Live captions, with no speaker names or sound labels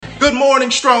Good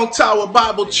morning, Strong Tower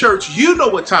Bible Church. You know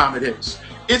what time it is.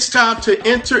 It's time to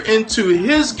enter into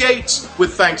his gates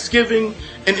with thanksgiving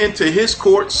and into his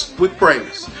courts with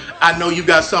praise. I know you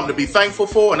got something to be thankful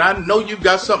for, and I know you've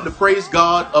got something to praise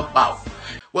God about.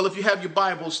 Well, if you have your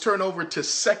Bibles, turn over to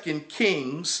 2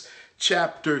 Kings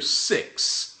chapter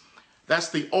 6. That's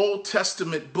the Old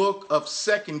Testament book of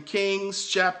 2 Kings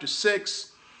chapter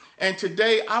 6. And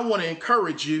today I want to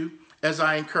encourage you as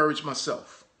I encourage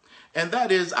myself. And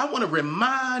that is, I want to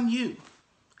remind you,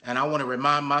 and I want to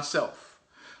remind myself,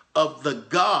 of the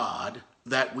God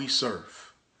that we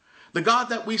serve. The God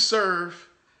that we serve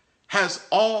has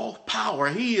all power.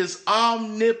 He is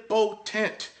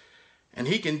omnipotent, and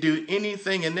he can do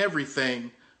anything and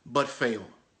everything but fail.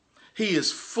 He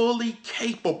is fully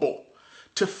capable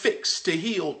to fix, to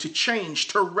heal, to change,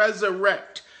 to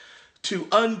resurrect, to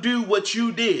undo what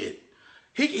you did.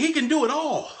 He can do it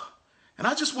all. And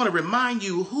I just want to remind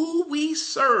you who we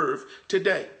serve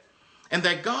today, and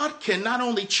that God can not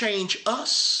only change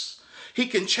us, he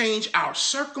can change our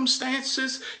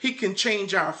circumstances, he can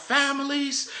change our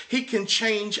families, he can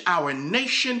change our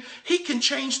nation, he can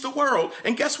change the world.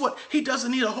 And guess what? He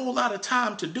doesn't need a whole lot of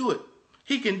time to do it.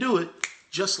 He can do it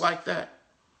just like that.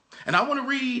 And I want to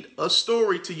read a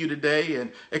story to you today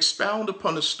and expound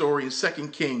upon a story in 2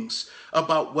 Kings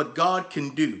about what God can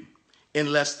do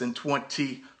in less than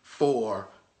 24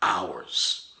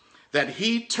 hours. That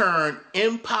he turned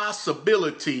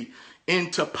impossibility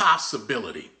into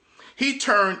possibility. He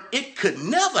turned it could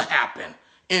never happen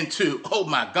into, oh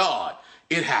my God,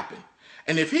 it happened.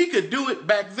 And if he could do it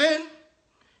back then,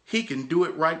 he can do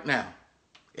it right now.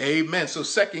 Amen. So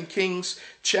 2 Kings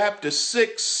chapter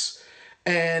 6,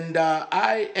 and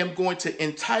I am going to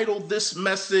entitle this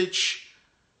message,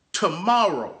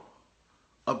 Tomorrow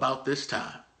About This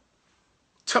Time.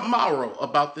 Tomorrow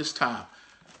about this time.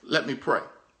 Let me pray.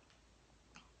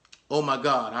 Oh my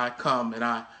God, I come and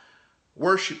I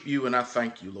worship you and I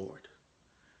thank you, Lord.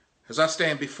 As I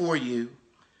stand before you,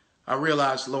 I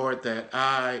realize, Lord, that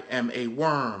I am a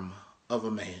worm of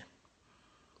a man.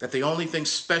 That the only thing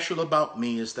special about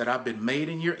me is that I've been made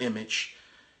in your image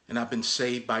and I've been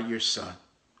saved by your Son.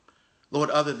 Lord,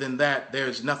 other than that,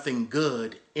 there's nothing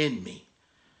good in me.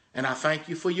 And I thank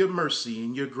you for your mercy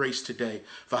and your grace today,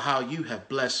 for how you have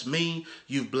blessed me.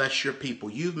 You've blessed your people.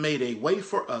 You've made a way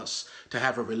for us to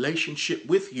have a relationship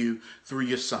with you through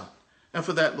your Son. And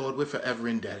for that, Lord, we're forever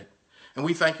indebted. And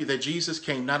we thank you that Jesus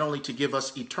came not only to give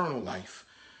us eternal life,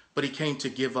 but he came to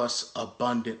give us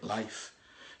abundant life.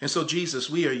 And so, Jesus,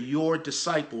 we are your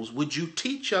disciples. Would you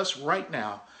teach us right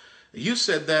now? You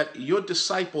said that your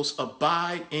disciples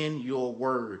abide in your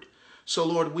word. So,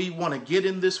 Lord, we want to get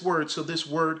in this word so this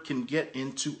word can get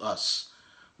into us.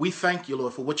 We thank you,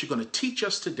 Lord, for what you're going to teach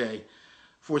us today.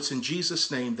 For it's in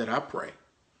Jesus' name that I pray.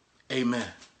 Amen.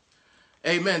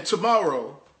 Amen.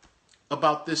 Tomorrow,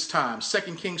 about this time,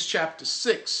 2 Kings chapter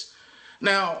 6.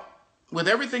 Now, with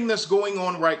everything that's going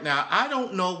on right now, I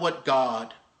don't know what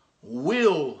God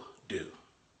will do.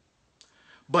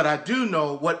 But I do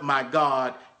know what my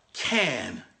God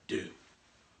can do.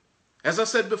 As I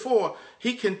said before,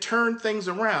 he can turn things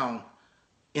around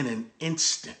in an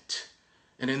instant.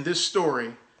 And in this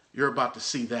story, you're about to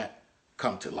see that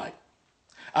come to light.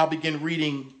 I'll begin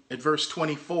reading at verse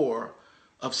 24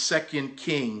 of 2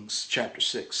 Kings chapter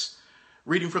 6.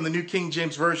 Reading from the New King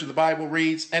James Version, the Bible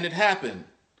reads, "And it happened."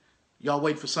 Y'all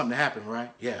waiting for something to happen,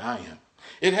 right? Yeah, I am.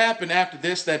 "It happened after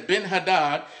this that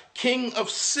Ben-Hadad, king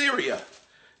of Syria,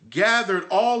 gathered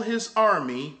all his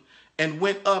army and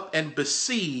went up and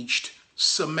besieged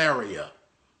Samaria."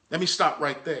 Let me stop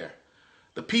right there.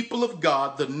 The people of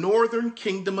God, the northern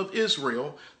kingdom of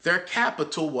Israel, their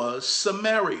capital was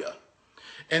Samaria.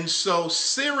 And so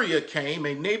Syria came,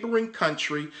 a neighboring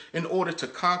country, in order to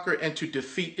conquer and to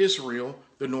defeat Israel,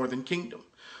 the northern kingdom.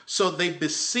 So they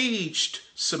besieged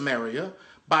Samaria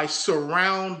by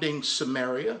surrounding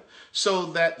Samaria so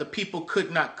that the people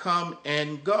could not come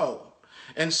and go.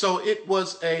 And so it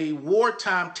was a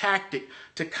wartime tactic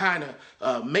to kind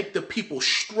of make the people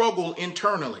struggle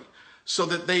internally so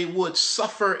that they would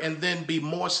suffer and then be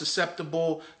more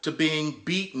susceptible to being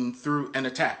beaten through an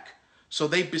attack. So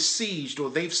they besieged, or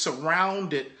they've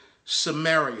surrounded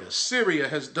Samaria. Syria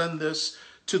has done this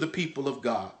to the people of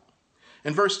God.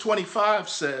 And verse 25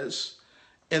 says,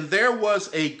 "And there was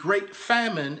a great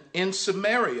famine in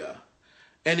Samaria,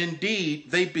 and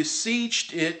indeed they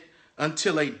besieged it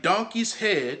until a donkey's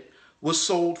head was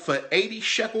sold for 80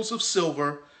 shekels of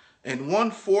silver, and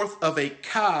 1/4 of a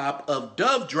cob of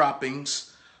dove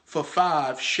droppings for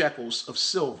 5 shekels of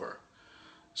silver."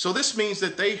 So this means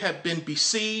that they have been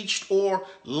besieged or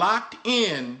locked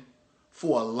in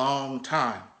for a long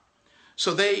time.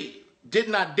 So they did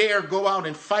not dare go out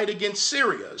and fight against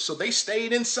Syria. So they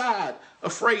stayed inside,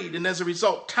 afraid. And as a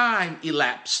result, time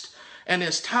elapsed. And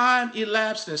as time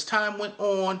elapsed, as time went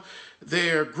on,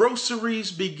 their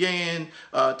groceries began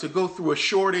to go through a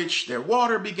shortage. Their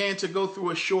water began to go through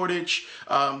a shortage.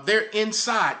 They're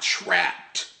inside,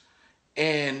 trapped.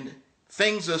 And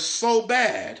things are so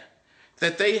bad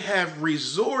that they have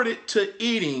resorted to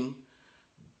eating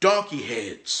donkey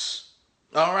heads.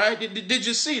 All right, did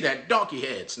you see that? Donkey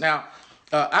heads. Now,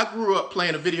 I grew up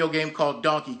playing a video game called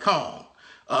Donkey Kong.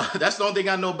 That's the only thing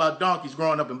I know about donkeys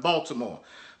growing up in Baltimore.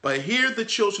 But here the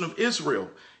children of Israel,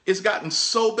 it's gotten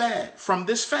so bad from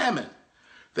this famine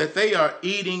that they are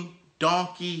eating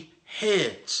donkey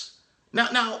heads.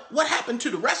 Now, what happened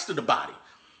to the rest of the body?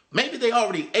 Maybe they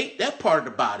already ate that part of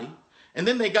the body, and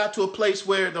then they got to a place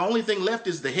where the only thing left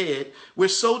is the head. We're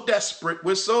so desperate,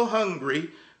 we're so hungry,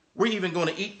 we're even going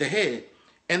to eat the head.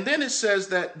 And then it says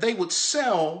that they would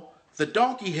sell the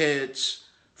donkey heads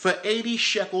for 80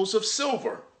 shekels of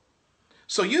silver.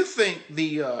 So you think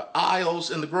the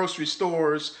aisles in the grocery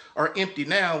stores are empty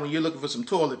now when you're looking for some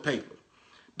toilet paper.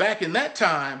 Back in that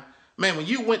time, man, when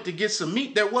you went to get some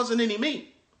meat, there wasn't any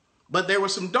meat. But there were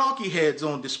some donkey heads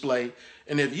on display.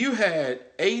 And if you had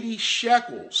 80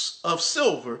 shekels of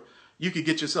silver, you could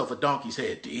get yourself a donkey's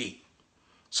head to eat.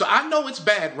 So I know it's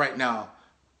bad right now,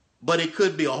 but it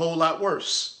could be a whole lot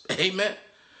worse. Amen.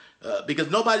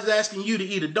 Because nobody's asking you to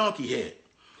eat a donkey head.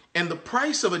 And the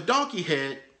price of a donkey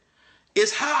head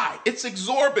is high. It's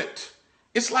exorbitant.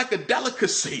 It's like a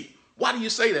delicacy. Why do you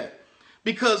say that?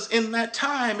 Because in that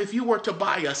time, if you were to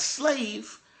buy a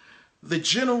slave, the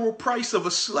general price of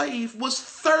a slave was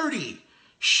 30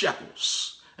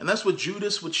 shekels. And that's what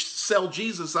Judas would sell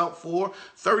Jesus out for,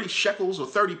 30 shekels or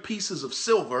 30 pieces of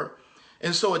silver.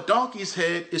 And so a donkey's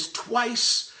head is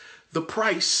twice the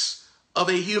price of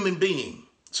a human being.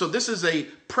 So this is a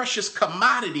precious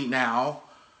commodity now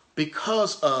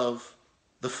because of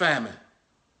the famine.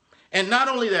 And not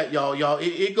only that, y'all,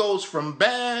 it goes from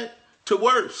bad to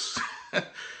worse.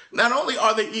 Not only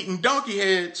are they eating donkey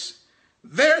heads,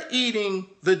 they're eating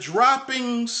the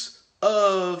droppings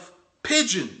of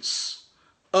pigeons,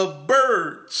 of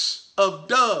birds, of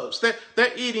doves.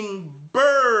 They're eating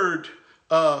bird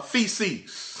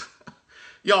feces.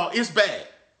 Y'all, it's bad.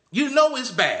 You know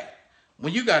it's bad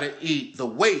when you got to eat the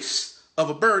waste of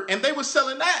a bird. And they were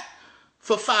selling that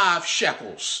for 5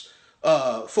 shekels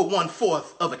for 1/4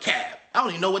 of a cab. I don't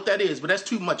even know what that is, but that's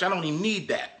too much. I don't even need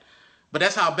that. But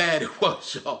that's how bad it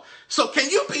was, y'all. So can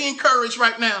you be encouraged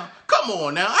right now? Come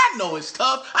on now. I know it's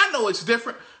tough. I know it's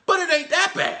different, but it ain't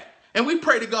that bad. And we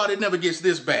pray to God it never gets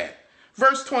this bad.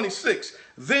 Verse 26,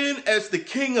 then as the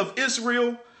king of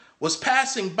Israel was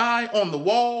passing by on the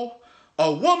wall,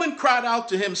 a woman cried out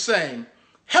to him saying,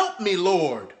 help me,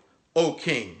 Lord, O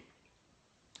king.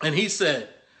 And he said,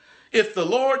 if the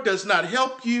Lord does not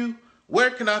help you,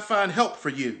 where can I find help for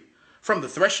you? From the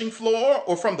threshing floor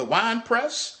or from the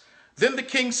winepress? Then the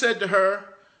king said to her,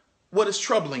 what is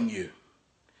troubling you?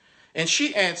 And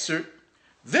she answered,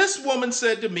 this woman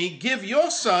said to me, give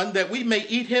your son that we may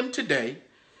eat him today,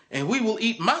 and we will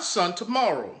eat my son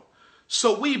tomorrow.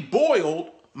 So we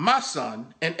boiled my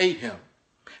son and ate him.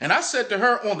 And I said to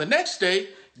her on the next day,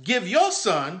 give your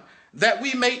son that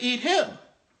we may eat him.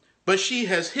 But she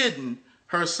has hidden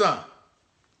her son.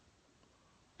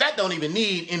 That don't even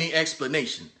need any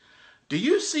explanation. Do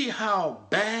you see how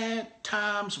bad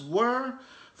times were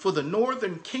for the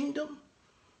northern kingdom?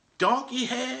 Donkey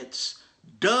heads,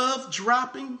 dove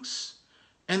droppings,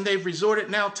 and they've resorted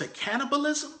now to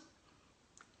cannibalism,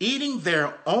 eating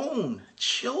their own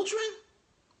children,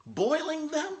 boiling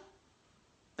them.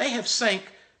 They have sank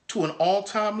to an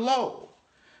all-time low.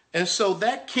 And so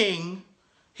that king,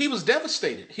 he was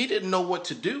devastated. He didn't know what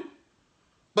to do.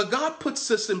 But God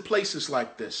puts us in places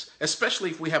like this, especially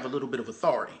if we have a little bit of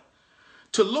authority,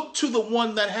 to look to the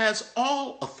one that has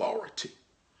all authority.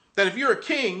 That if you're a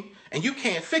king and you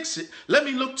can't fix it, let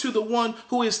me look to the one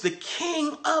who is the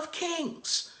King of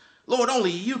Kings. Lord,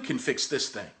 only you can fix this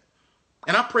thing.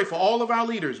 And I pray for all of our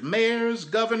leaders, mayors,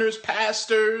 governors,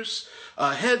 pastors,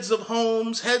 heads of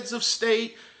homes, heads of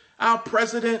state, our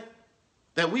president,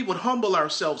 that we would humble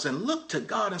ourselves and look to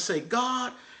God and say,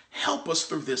 God, help us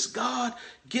through this. God,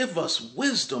 give us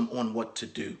wisdom on what to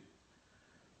do.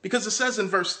 Because it says in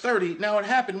verse 30, now it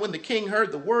happened when the king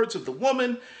heard the words of the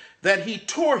woman that he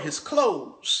tore his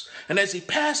clothes. And as he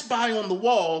passed by on the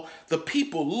wall, the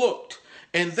people looked,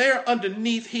 and there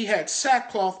underneath he had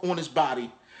sackcloth on his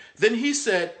body. Then he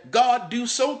said, God, do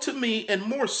so to me, and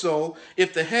more so,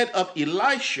 if the head of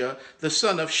Elisha, the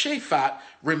son of Shaphat,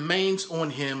 remains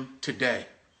on him today.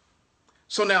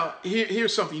 So now,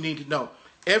 here's something you need to know.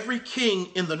 Every king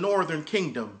in the northern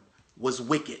kingdom was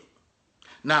wicked.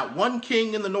 Not one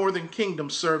king in the northern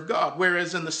kingdom served God,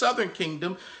 whereas in the southern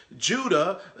kingdom,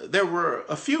 Judah, there were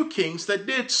a few kings that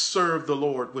did serve the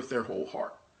Lord with their whole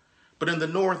heart. But in the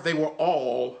north, they were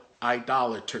all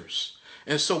idolaters.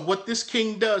 And so what this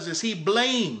king does is he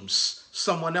blames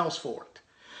someone else for it.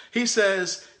 He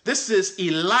says, this is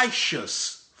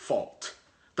Elisha's fault,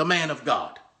 the man of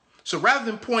God. So rather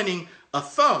than pointing a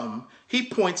thumb, he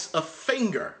points a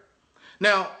finger.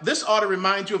 Now, this ought to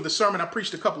remind you of the sermon I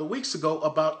preached a couple of weeks ago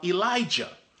about Elijah,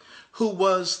 who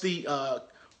was the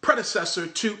predecessor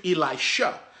to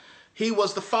Elisha. He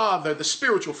was the father, the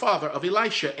spiritual father of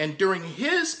Elisha. And during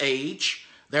his age,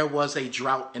 there was a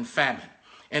drought and famine.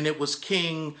 And it was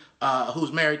king who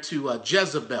was married to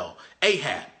Jezebel,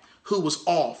 Ahab, who was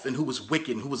off and who was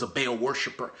wicked and who was a Baal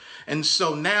worshiper. And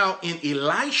so now in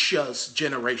Elisha's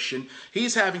generation,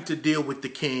 he's having to deal with the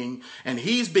king, and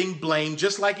he's being blamed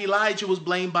just like Elijah was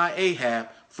blamed by Ahab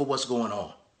for what's going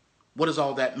on. What does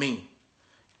all that mean?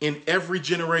 In every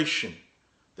generation,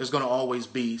 there's going to always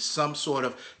be some sort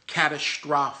of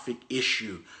catastrophic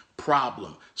issue,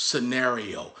 problem,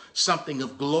 scenario, something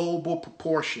of global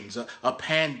proportions, a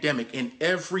pandemic in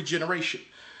every generation.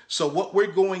 So what we're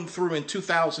going through in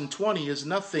 2020 is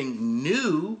nothing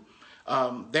new.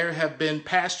 There have been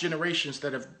past generations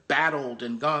that have battled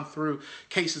and gone through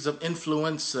cases of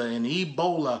influenza and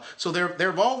Ebola. So there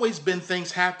have always been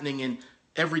things happening in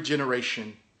every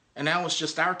generation. And now it's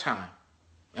just our time.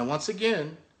 And once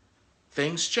again,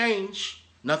 things change.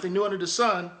 Nothing new under the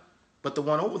sun. But the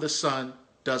one over the sun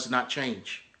does not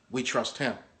change. We trust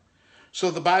him. So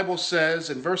the Bible says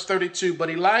in verse 32, but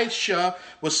Elisha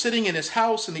was sitting in his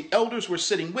house, and the elders were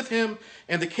sitting with him,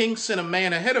 and the king sent a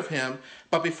man ahead of him.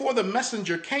 But before the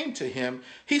messenger came to him,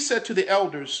 he said to the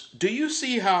elders, do you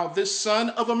see how this son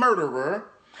of a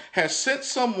murderer has sent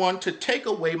someone to take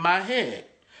away my head?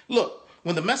 Look,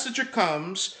 when the messenger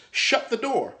comes, shut the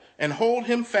door and hold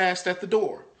him fast at the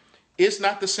door. Is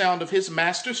not the sound of his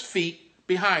master's feet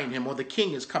behind him? Or the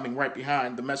king is coming right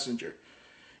behind the messenger.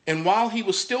 And while he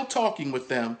was still talking with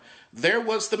them, there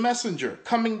was the messenger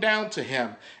coming down to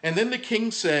him. And then the king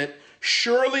said,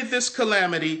 surely this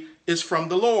calamity is from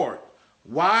the Lord.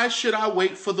 Why should I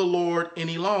wait for the Lord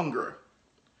any longer?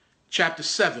 Chapter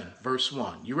 7, verse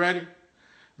 1. You ready?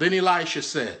 Then Elisha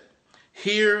said,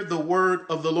 hear the word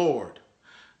of the Lord.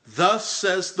 Thus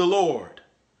says the Lord,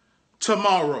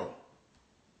 tomorrow,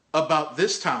 about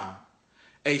this time,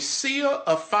 a seah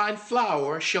of fine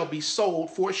flour shall be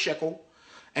sold for a shekel,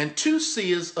 and 2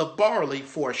 seahs of barley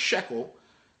for a shekel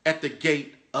at the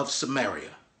gate of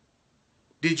Samaria.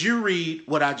 Did you read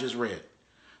what I just read?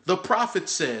 The prophet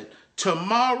said,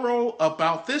 tomorrow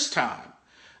about this time,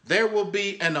 there will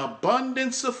be an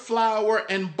abundance of flour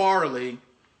and barley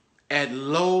at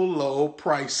low, low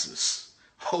prices.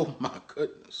 Oh my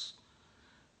goodness.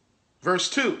 Verse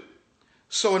 2.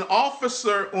 So an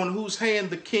officer on whose hand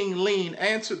the king leaned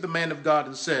answered the man of God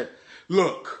and said,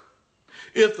 look,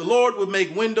 if the Lord would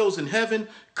make windows in heaven,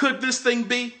 could this thing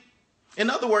be? In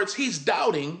other words, he's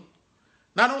doubting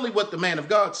not only what the man of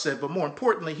God said, but more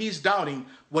importantly, he's doubting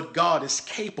what God is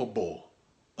capable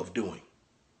of doing.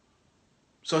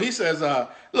 So he says,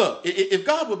 look, if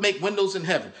God would make windows in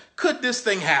heaven, could this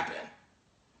thing happen?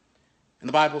 And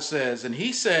the Bible says, and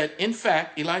he said, in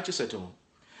fact, Elijah said to him,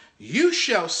 you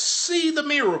shall see the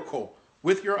miracle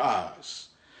with your eyes,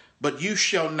 but you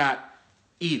shall not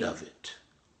eat of it.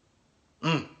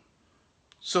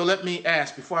 So let me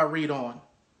ask before I read on,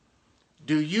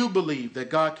 do you believe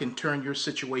that God can turn your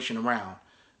situation around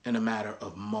in a matter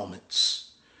of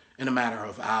moments, in a matter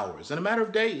of hours, in a matter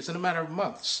of days, in a matter of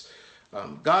months?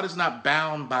 God is not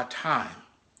bound by time.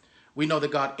 We know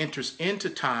that God enters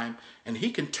into time and he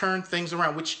can turn things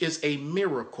around, which is a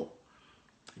miracle.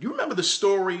 You remember the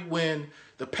story when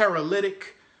the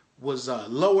paralytic was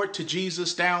lowered to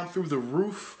Jesus down through the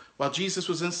roof while Jesus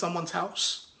was in someone's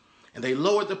house? And they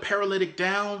lowered the paralytic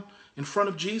down in front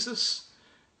of Jesus.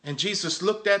 And Jesus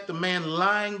looked at the man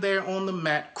lying there on the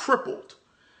mat, crippled.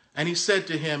 And he said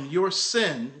to him, your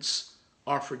sins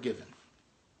are forgiven.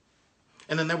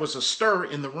 And then there was a stir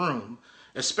in the room,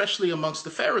 especially amongst the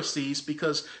Pharisees,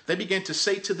 because they began to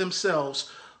say to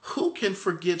themselves, who can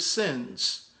forgive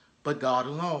sins but God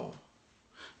alone?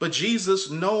 But Jesus,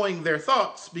 knowing their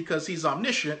thoughts, because he's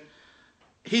omniscient,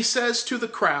 he says to the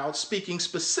crowd, speaking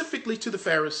specifically to the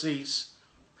Pharisees,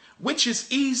 which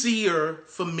is easier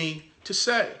for me to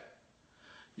say,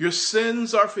 your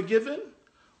sins are forgiven,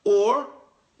 or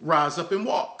rise up and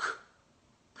walk?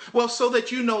 Well, so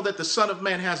that you know that the Son of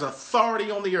Man has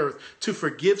authority on the earth to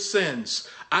forgive sins,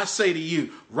 I say to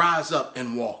you, rise up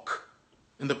and walk.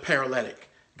 And the paralytic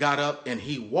got up and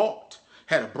he walked,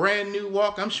 had a brand new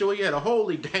walk. I'm sure he had a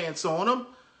holy dance on him,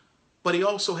 but he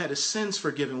also had his sins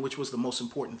forgiven, which was the most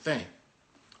important thing.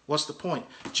 What's the point?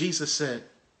 Jesus said,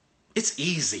 it's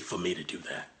easy for me to do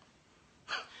that.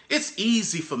 It's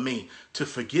easy for me to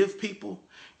forgive people,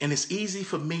 and it's easy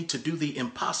for me to do the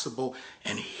impossible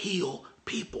and heal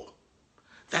people.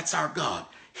 That's our God.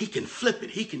 He can flip it.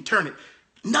 He can turn it.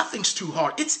 Nothing's too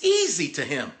hard. It's easy to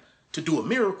him to do a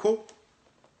miracle.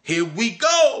 Here we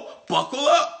go. Buckle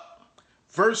up.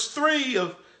 Verse 3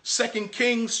 of 2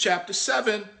 Kings chapter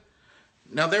 7.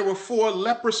 Now there were 4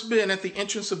 leprous men at the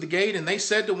entrance of the gate, and they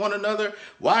said to one another,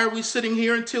 why are we sitting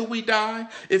here until we die?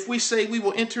 If we say we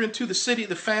will enter into the city,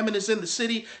 the famine is in the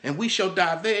city, and we shall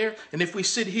die there. And if we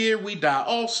sit here, we die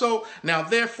also. Now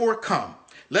therefore come,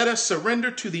 let us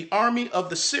surrender to the army of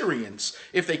the Syrians.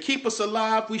 If they keep us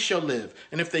alive, we shall live.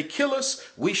 And if they kill us,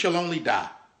 we shall only die.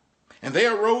 And they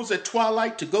arose at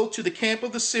twilight to go to the camp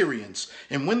of the Syrians.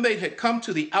 And when they had come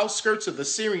to the outskirts of the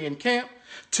Syrian camp,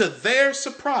 to their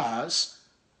surprise,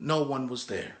 no one was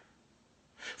there.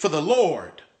 For the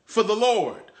Lord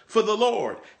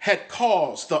had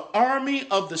caused the army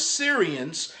of the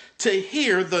Syrians to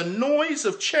hear the noise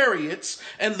of chariots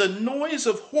and the noise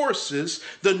of horses,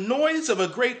 the noise of a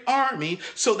great army.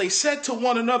 So they said to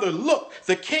one another, look,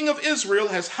 the king of Israel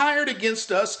has hired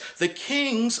against us the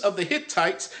kings of the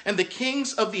Hittites and the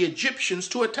kings of the Egyptians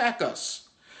to attack us.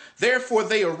 Therefore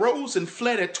they arose and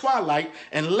fled at twilight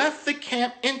and left the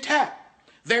camp intact,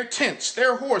 their tents,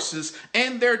 their horses,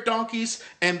 and their donkeys,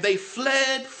 and they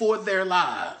fled for their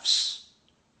lives.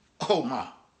 Oh my.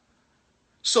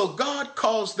 So God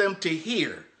caused them to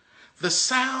hear the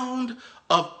sound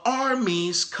of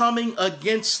armies coming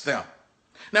against them.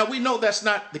 Now we know that's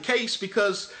not the case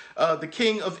because the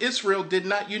king of Israel did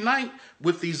not unite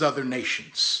with these other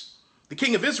nations. The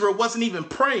king of Israel wasn't even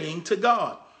praying to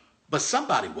God, but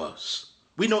somebody was.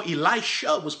 We know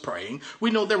Elisha was praying.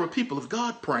 We know there were people of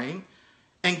God praying.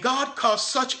 And God caused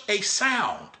such a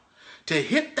sound to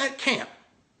hit that camp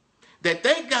that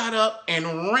they got up and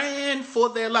ran for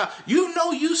their life. You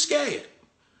know you scared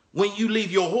when you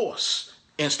leave your horse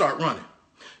and start running.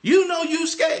 You know you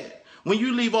scared when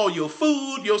you leave all your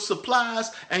food, your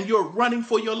supplies, and you're running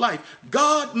for your life.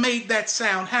 God made that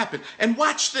sound happen. And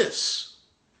watch this.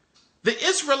 The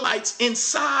Israelites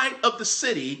inside of the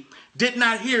city did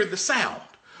not hear the sound.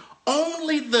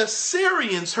 Only the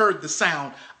Syrians heard the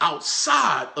sound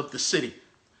outside of the city.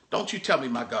 Don't you tell me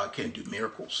my God can't do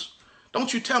miracles.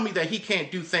 Don't you tell me that he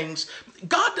can't do things.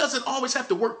 God doesn't always have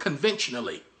to work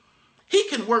conventionally. He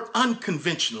can work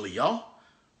unconventionally, y'all.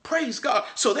 Praise God.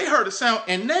 So they heard a sound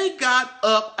and they got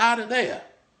up out of there.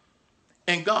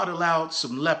 And God allowed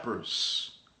some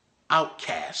lepers,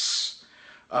 outcasts,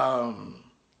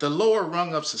 the lower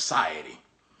rung of society,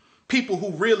 people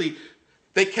who really,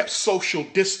 they kept social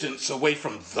distance away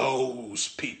from those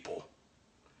people.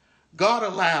 God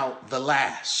allowed the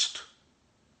last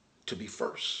to be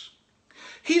first.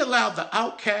 He allowed the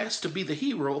outcast to be the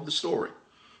hero of the story.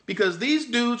 Because these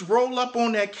dudes roll up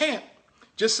on that camp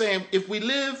just saying, if we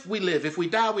live, we live. If we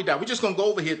die, we die. We're just going to go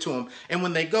over here to them. And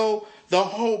when they go, the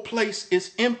whole place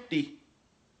is empty.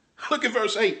 Look at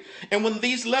verse 8. And when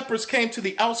these lepers came to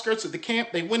the outskirts of the camp,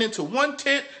 they went into one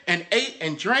tent and ate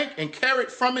and drank and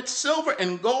carried from it silver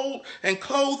and gold and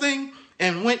clothing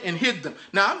and went and hid them.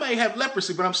 Now, I may have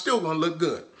leprosy, but I'm still going to look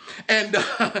good. And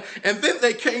then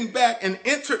they came back and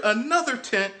entered another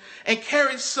tent and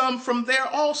carried some from there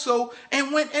also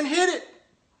and went and hid it.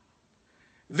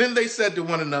 Then they said to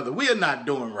one another, we are not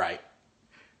doing right.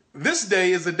 This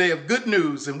day is a day of good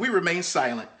news, and we remain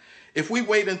silent. If we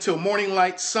wait until morning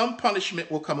light, some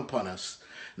punishment will come upon us.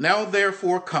 Now,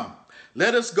 therefore, come.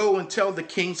 Let us go and tell the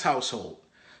king's household.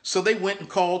 So they went and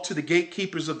called to the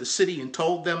gatekeepers of the city and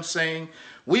told them, saying,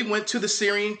 we went to the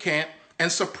Syrian camp, and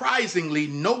surprisingly,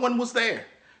 no one was there.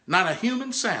 Not a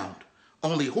human sound.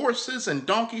 Only horses and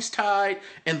donkeys tied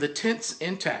and the tents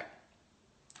intact.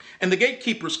 And the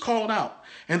gatekeepers called out,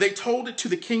 and they told it to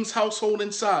the king's household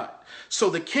inside. So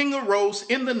the king arose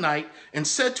in the night and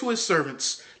said to his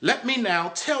servants, let me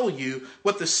now tell you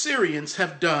what the Syrians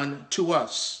have done to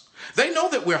us. They know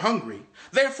that we're hungry.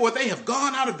 Therefore, they have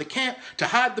gone out of the camp to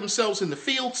hide themselves in the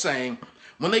field, saying,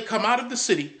 when they come out of the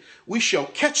city, we shall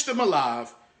catch them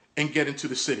alive and get into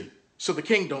the city. So the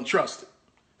king don't trust it.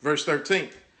 Verse 13.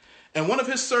 And one of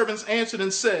his servants answered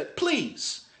and said,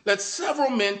 please, let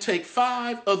several men take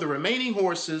 5 of the remaining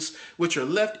horses which are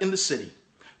left in the city.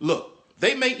 Look,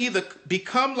 they may either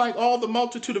become like all the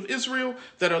multitude of Israel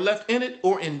that are left in it,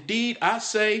 or indeed, I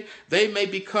say, they may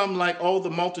become like all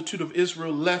the multitude of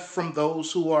Israel left from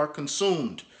those who are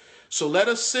consumed. So let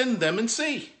us send them and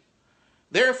see.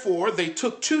 Therefore they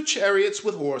took 2 chariots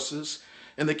with horses,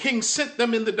 and the king sent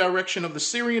them in the direction of the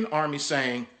Syrian army,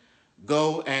 saying,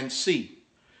 Go and see.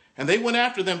 And they went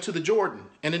after them to the Jordan.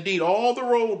 And indeed all the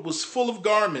road was full of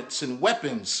garments and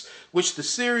weapons, which the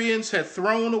Syrians had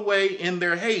thrown away in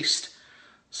their haste.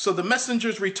 So the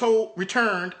messengers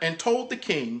returned and told the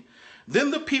king.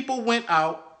 Then the people went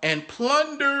out and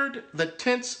plundered the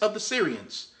tents of the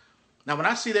Syrians. Now when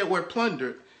I see that word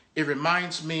plundered, it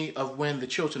reminds me of when the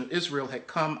children of Israel had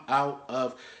come out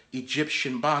of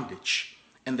Egyptian bondage.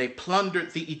 And they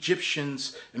plundered the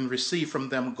Egyptians and received from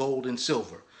them gold and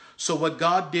silver. So what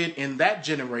God did in that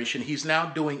generation, he's now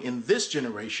doing in this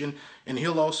generation, and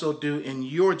he'll also do in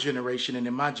your generation and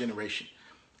in my generation.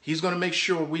 He's going to make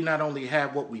sure we not only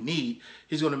have what we need,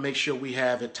 he's going to make sure we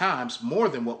have at times more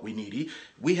than what we need.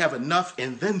 We have enough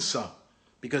and then some,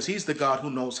 because he's the God who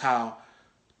knows how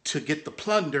to get the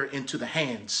plunder into the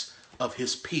hands of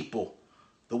his people.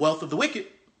 The wealth of the wicked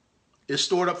is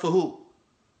stored up for who?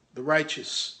 The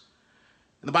righteous.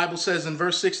 And the Bible says in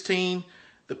verse 16,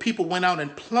 the people went out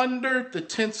and plundered the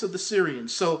tents of the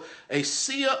Syrians. So a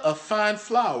seah of fine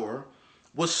flour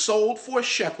was sold for a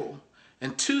shekel,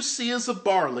 and 2 seahs of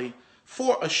barley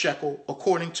for a shekel,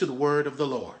 according to the word of the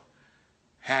Lord.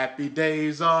 Happy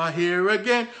days are here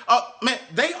again. Oh, man,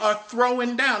 they are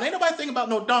throwing down. Ain't nobody thinking about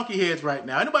no donkey heads right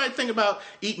now. Ain't nobody thinking about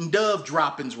eating dove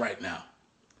droppings right now.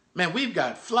 Man, we've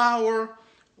got flour.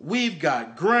 We've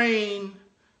got grain.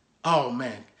 Oh,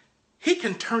 man, he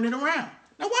can turn it around.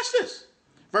 Now watch this.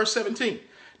 Verse 17.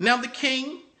 Now the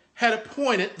king had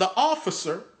appointed the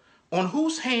officer on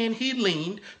whose hand he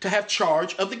leaned to have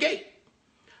charge of the gate.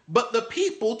 But the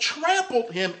people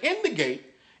trampled him in the gate,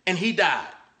 and he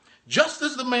died, just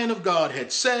as the man of God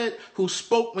had said, who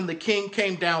spoke when the king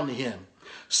came down to him.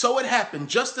 So it happened,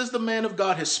 just as the man of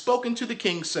God had spoken to the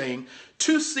king, saying,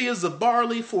 2 seahs of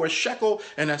barley for a shekel,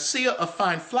 and a seah of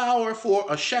fine flour for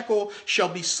a shekel shall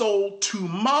be sold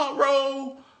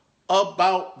tomorrow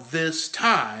about this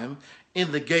time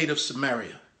in the gate of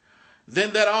Samaria.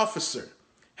 Then that officer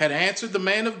had answered the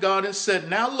man of God and said,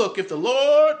 Now look, if the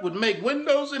Lord would make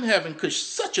windows in heaven, could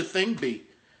such a thing be?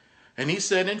 And he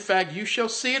said, In fact, you shall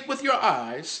see it with your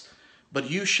eyes, but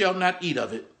you shall not eat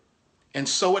of it. And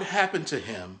so it happened to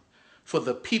him, for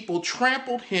the people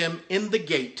trampled him in the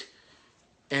gate,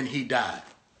 and he died.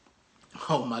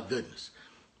 Oh my goodness.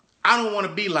 I don't want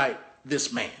to be like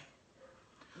this man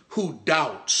who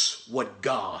doubts what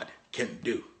God can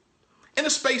do in the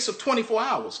space of 24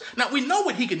 hours. Now, we know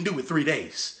what he can do with 3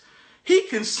 days. He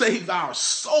can save our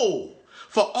soul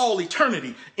for all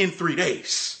eternity in 3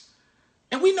 days.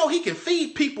 And we know he can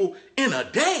feed people in a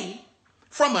day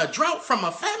from a drought, from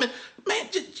a famine. Man,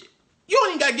 you don't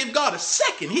even got to give God a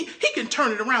second. He can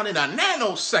turn it around in a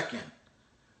nanosecond.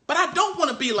 But I don't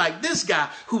want to be like this guy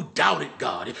who doubted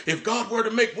God. If God were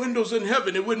to make windows in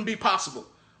heaven, it wouldn't be possible.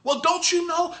 Well, don't you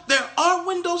know there are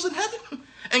windows in heaven?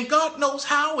 And God knows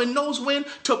how and knows when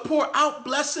to pour out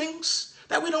blessings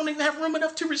that we don't even have room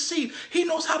enough to receive. He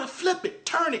knows how to flip it,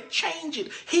 turn it, change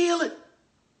it, heal it.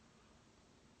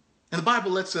 And the Bible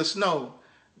lets us know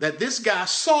that this guy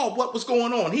saw what was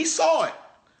going on. He saw it,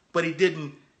 but he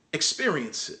didn't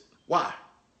experience it. Why?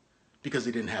 Because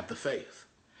he didn't have the faith.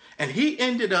 And he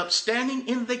ended up standing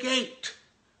in the gate.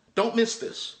 Don't miss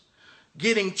this.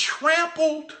 Getting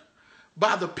trampled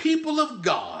by the people of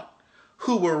God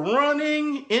who were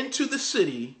running into the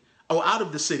city or out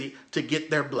of the city to get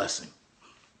their blessing.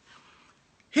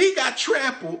 He got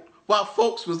trampled while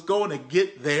folks was going to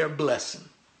get their blessing.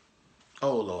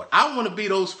 Oh, Lord, I want to be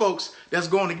those folks that's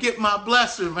going to get my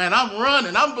blessing, man. I'm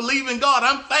running. I'm believing God.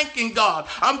 I'm thanking God.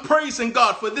 I'm praising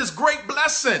God for this great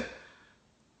blessing.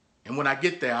 And when I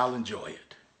get there, I'll enjoy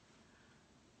it.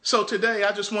 So today,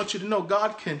 I just want you to know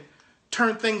God can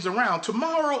turn things around.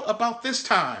 Tomorrow, about this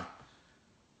time,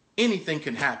 anything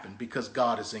can happen because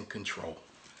God is in control.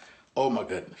 Oh, my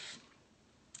goodness.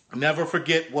 Never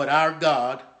forget what our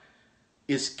God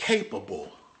is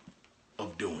capable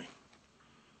of doing.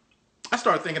 I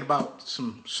started thinking about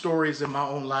some stories in my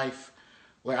own life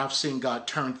where I've seen God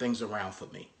turn things around for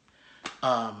me.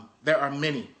 There are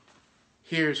many.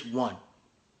 Here's one.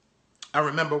 I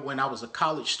remember when I was a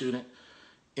college student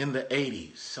in the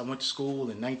 80s. I went to school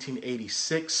in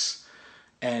 1986,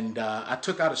 and I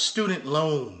took out a student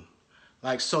loan,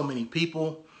 like so many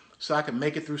people, so I could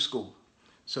make it through school.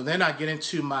 So then I get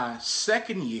into my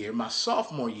second year, my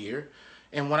sophomore year,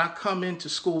 and when I come into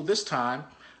school this time,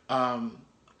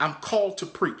 I'm called to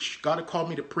preach. God had called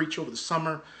me to preach over the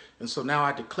summer, and so now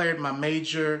I declared my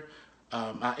major.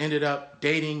 I ended up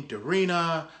dating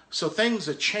Dorina. So things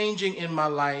are changing in my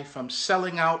life. I'm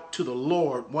selling out to the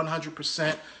Lord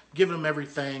 100%, giving him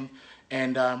everything.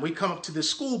 And we come up to this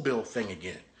school bill thing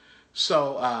again.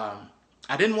 So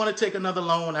I didn't want to take another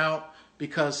loan out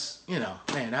because,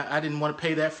 man, I didn't want to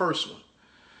pay that first one.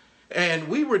 And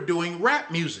we were doing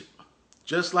rap music,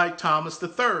 just like Thomas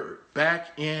III,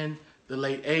 back in the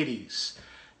late 80s.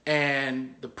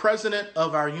 And the president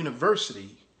of our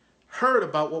university heard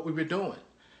about what we were doing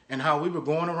and how we were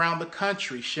going around the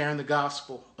country sharing the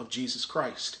gospel of Jesus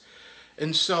Christ.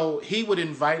 And so he would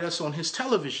invite us on his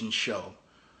television show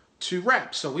to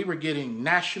rap. So we were getting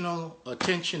national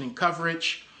attention and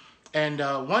coverage. And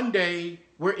one day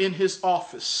we're in his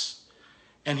office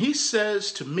and he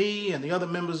says to me and the other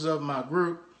members of my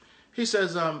group, he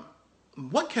says,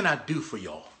 what can I do for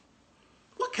y'all?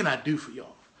 What can I do for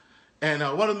y'all? And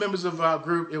one of the members of our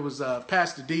group, it was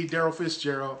Pastor D, Daryl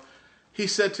Fitzgerald. He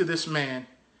said to this man,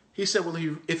 he said, well,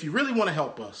 if you really want to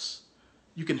help us,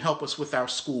 you can help us with our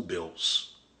school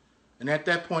bills. And at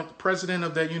that point, the president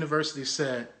of that university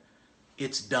said,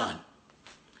 it's done.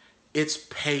 It's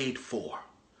paid for.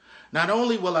 Not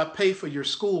only will I pay for your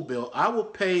school bill, I will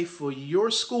pay for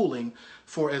your schooling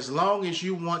for as long as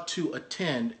you want to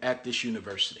attend at this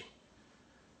university.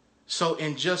 So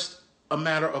in just a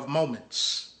matter of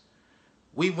moments,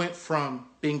 we went from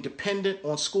being dependent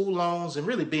on school loans and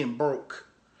really being broke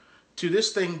to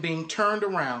this thing being turned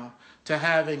around to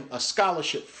having a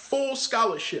scholarship, full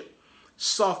scholarship,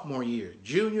 sophomore year,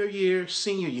 junior year,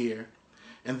 senior year,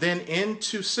 and then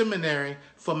into seminary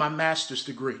for my master's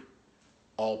degree,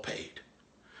 all paid.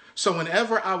 So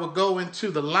whenever I would go into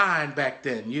the line back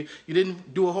then, you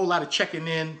didn't do a whole lot of checking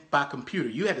in by computer.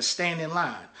 You had to stand in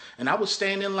line. And I would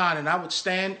stand in line and I would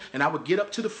stand and I would get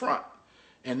up to the front.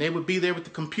 And they would be there with the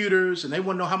computers and they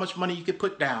wouldn't know how much money you could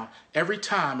put down. Every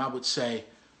time I would say,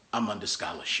 I'm under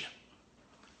scholarship.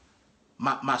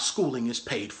 My schooling is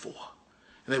paid for.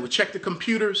 And they would check the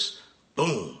computers,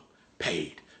 boom,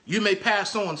 paid. You may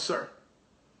pass on, sir.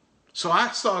 So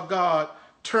I saw God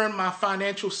turn my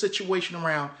financial situation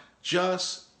around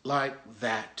just like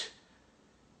that.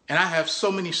 And I have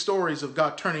so many stories of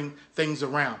God turning things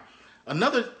around.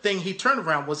 Another thing he turned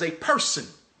around was a person.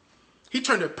 He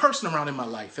turned a person around in my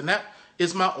life, and that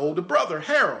is my older brother,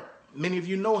 Harold. Many of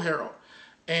you know Harold.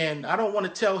 And I don't want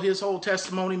to tell his whole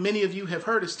testimony. Many of you have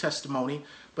heard his testimony.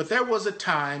 But there was a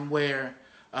time where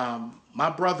my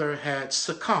brother had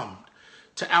succumbed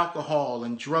to alcohol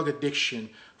and drug addiction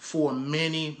for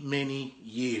many, many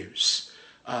years.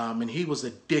 And he was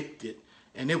addicted,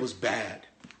 and it was bad.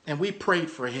 And we prayed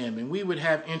for him, and we would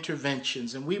have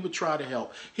interventions, and we would try to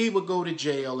help. He would go to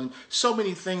jail, and so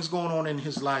many things going on in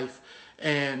his life.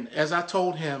 And as I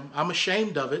told him, I'm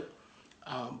ashamed of it,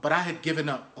 but I had given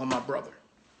up on my brother.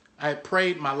 I had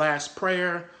prayed my last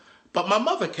prayer, but my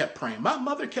mother kept praying. My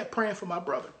mother kept praying for my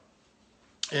brother.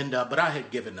 And but I had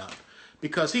given up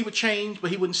because he would change, but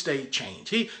he wouldn't stay changed.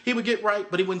 He would get right,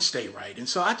 but he wouldn't stay right. And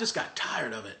so I just got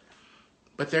tired of it.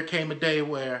 But there came a day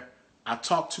where I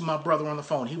talked to my brother on the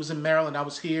phone. He was in Maryland. I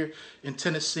was here in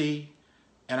Tennessee,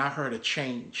 and I heard a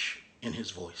change in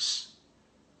his voice.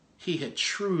 He had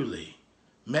truly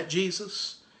met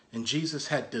Jesus, and Jesus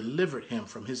had delivered him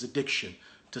from his addiction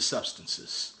to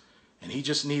substances. And he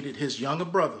just needed his younger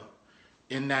brother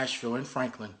in Nashville, in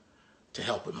Franklin, to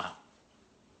help him out.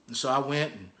 And so I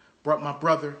went and brought my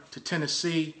brother to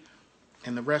Tennessee,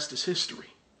 and the rest is history.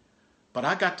 But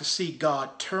I got to see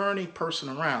God turn a person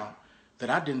around that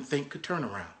I didn't think could turn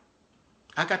around.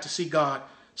 I got to see God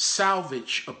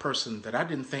salvage a person that I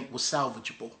didn't think was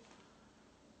salvageable.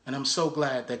 And I'm so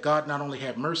glad that God not only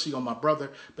had mercy on my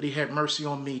brother, but he had mercy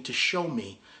on me to show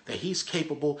me that he's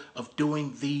capable of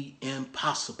doing the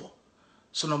impossible.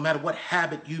 So no matter what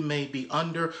habit you may be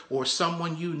under or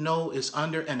someone you know is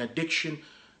under an addiction,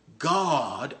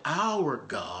 God, our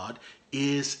God,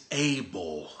 is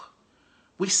able.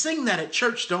 We sing that at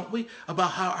church, don't we?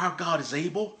 About how our God is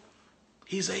able.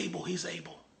 He's able. He's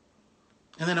able.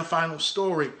 And then a final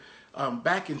story.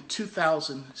 Back in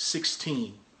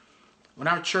 2016, when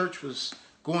our church was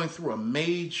going through a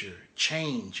major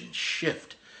change and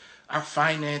shift, our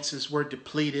finances were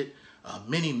depleted.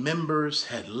 Many members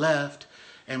had left,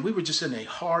 and we were just in a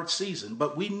hard season.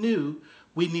 But we knew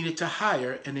we needed to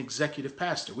hire an executive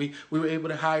pastor. We were able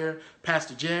to hire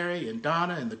Pastor Jerry and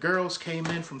Donna, and the girls came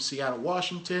in from Seattle,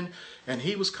 Washington, and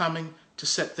he was coming to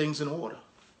set things in order.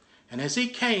 And as he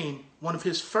came, one of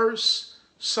his first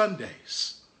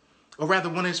Sundays, or rather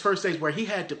one of his first days where he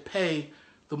had to pay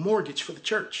the mortgage for the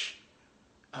church,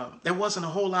 there wasn't a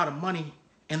whole lot of money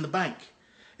in the bank.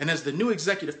 And as the new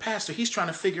executive pastor, he's trying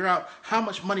to figure out how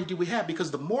much money do we have,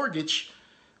 because the mortgage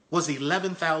was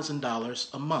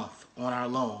 $11,000 a month on our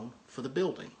loan for the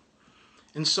building.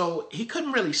 And so he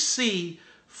couldn't really see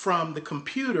from the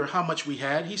computer how much we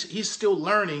had. He's still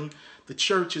learning the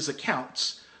church's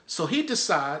accounts. So he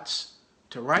decides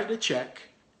to write a check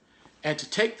and to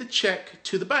take the check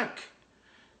to the bank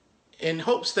in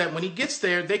hopes that when he gets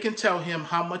there, they can tell him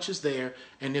how much is there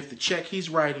and if the check he's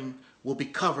writing will be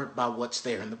covered by what's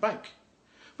there in the bank.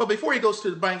 But before he goes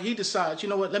to the bank, he decides, you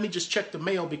know what, let me just check the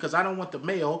mail because I don't want the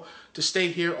mail to stay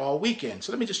here all weekend.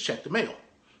 So let me just check the mail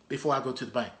before I go to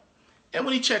the bank. And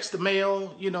when he checks the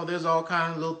mail, you know, there's all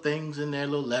kinds of little things in there,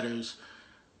 little letters.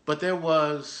 But there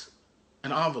was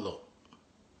an envelope.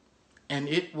 And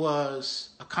it was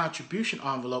a contribution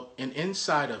envelope. And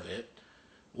inside of it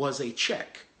was a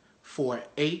check for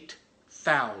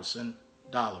 $8,000.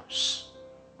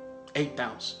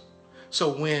 $8,000.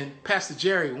 So when Pastor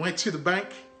Jerry went to the bank,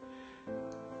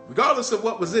 regardless of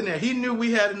what was in there, he knew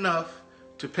we had enough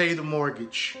to pay the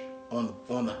mortgage on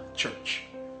the church.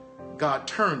 God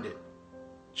turned it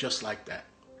just like that.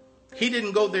 He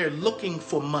didn't go there looking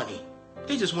for money.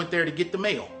 He just went there to get the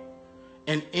mail.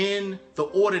 And in the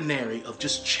ordinary of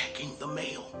just checking the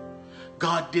mail,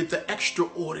 God did the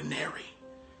extraordinary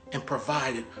and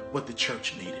provided what the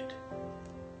church needed.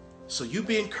 So you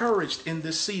be encouraged in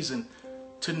this season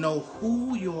to know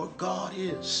who your God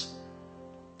is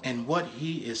and what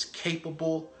he is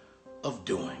capable of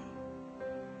doing.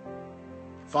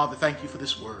 Father, thank you for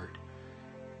this word.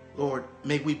 Lord,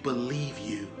 may we believe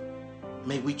you.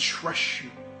 May we trust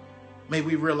you. May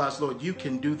we realize, Lord, you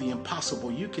can do the impossible.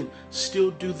 You can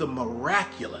still do the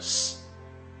miraculous.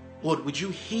 Lord, would you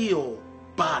heal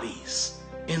bodies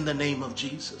in the name of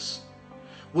Jesus?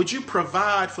 Would you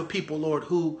provide for people, Lord,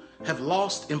 who have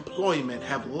lost employment,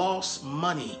 have lost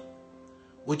money?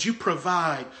 Would you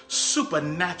provide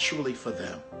supernaturally for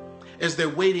them as they're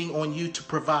waiting on you to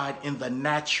provide in the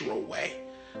natural way?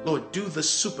 Lord, do the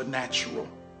supernatural.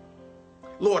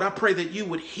 Lord, I pray that you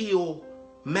would heal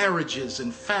marriages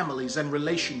and families and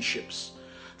relationships,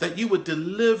 that you would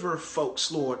deliver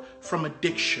folks, Lord, from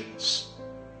addictions,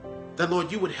 that,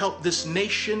 Lord, you would help this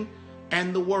nation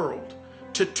and the world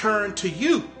to turn to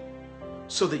you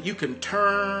so that you can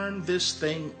turn this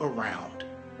thing around.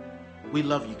 We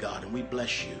love you, God, and we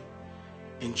bless you.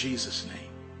 In Jesus'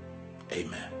 name,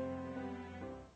 amen.